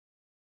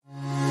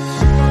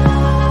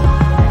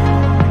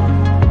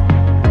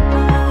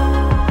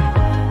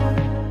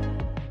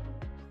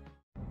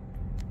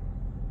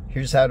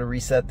Here's how to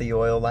reset the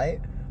oil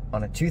light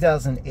on a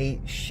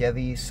 2008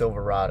 Chevy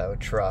Silverado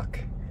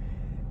truck.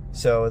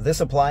 So this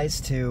applies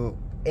to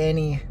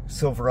any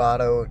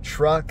Silverado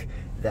truck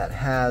that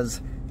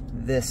has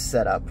this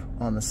setup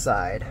on the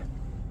side.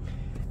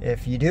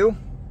 If you do,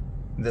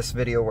 this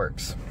video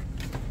works.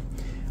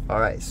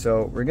 Alright,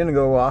 so we're gonna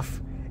go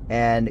off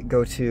and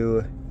go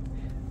to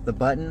the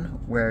button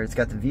where it's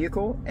got the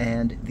vehicle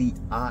and the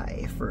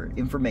I for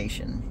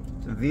information.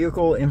 So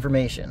vehicle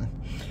information.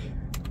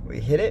 We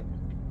hit it,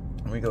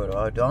 we go to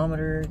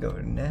odometer, go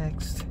to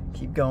next,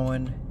 keep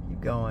going,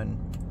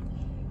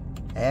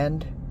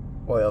 and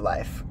oil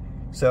life.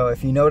 So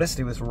if you noticed,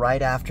 it was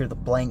right after the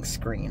blank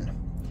screen.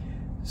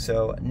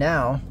 So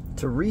now,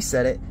 to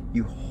reset it,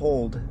 you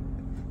hold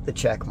the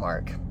check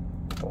mark.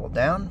 Hold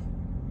down.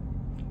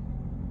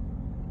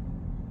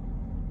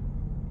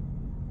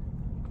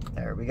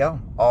 There we go,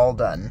 all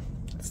done.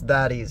 It's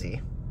that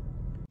easy.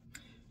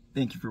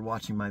 Thank you for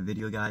watching my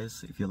video,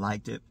 guys. If you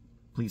liked it,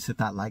 please hit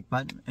that like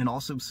button and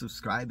also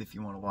subscribe if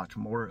you want to watch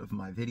more of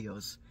my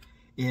videos.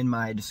 In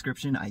my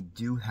description, I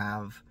do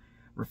have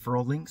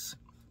referral links.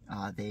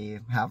 They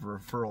have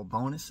referral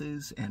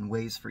bonuses and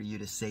ways for you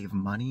to save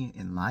money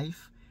in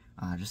life.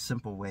 Just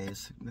simple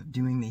ways of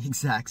doing the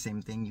exact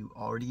same thing you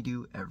already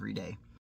do every day.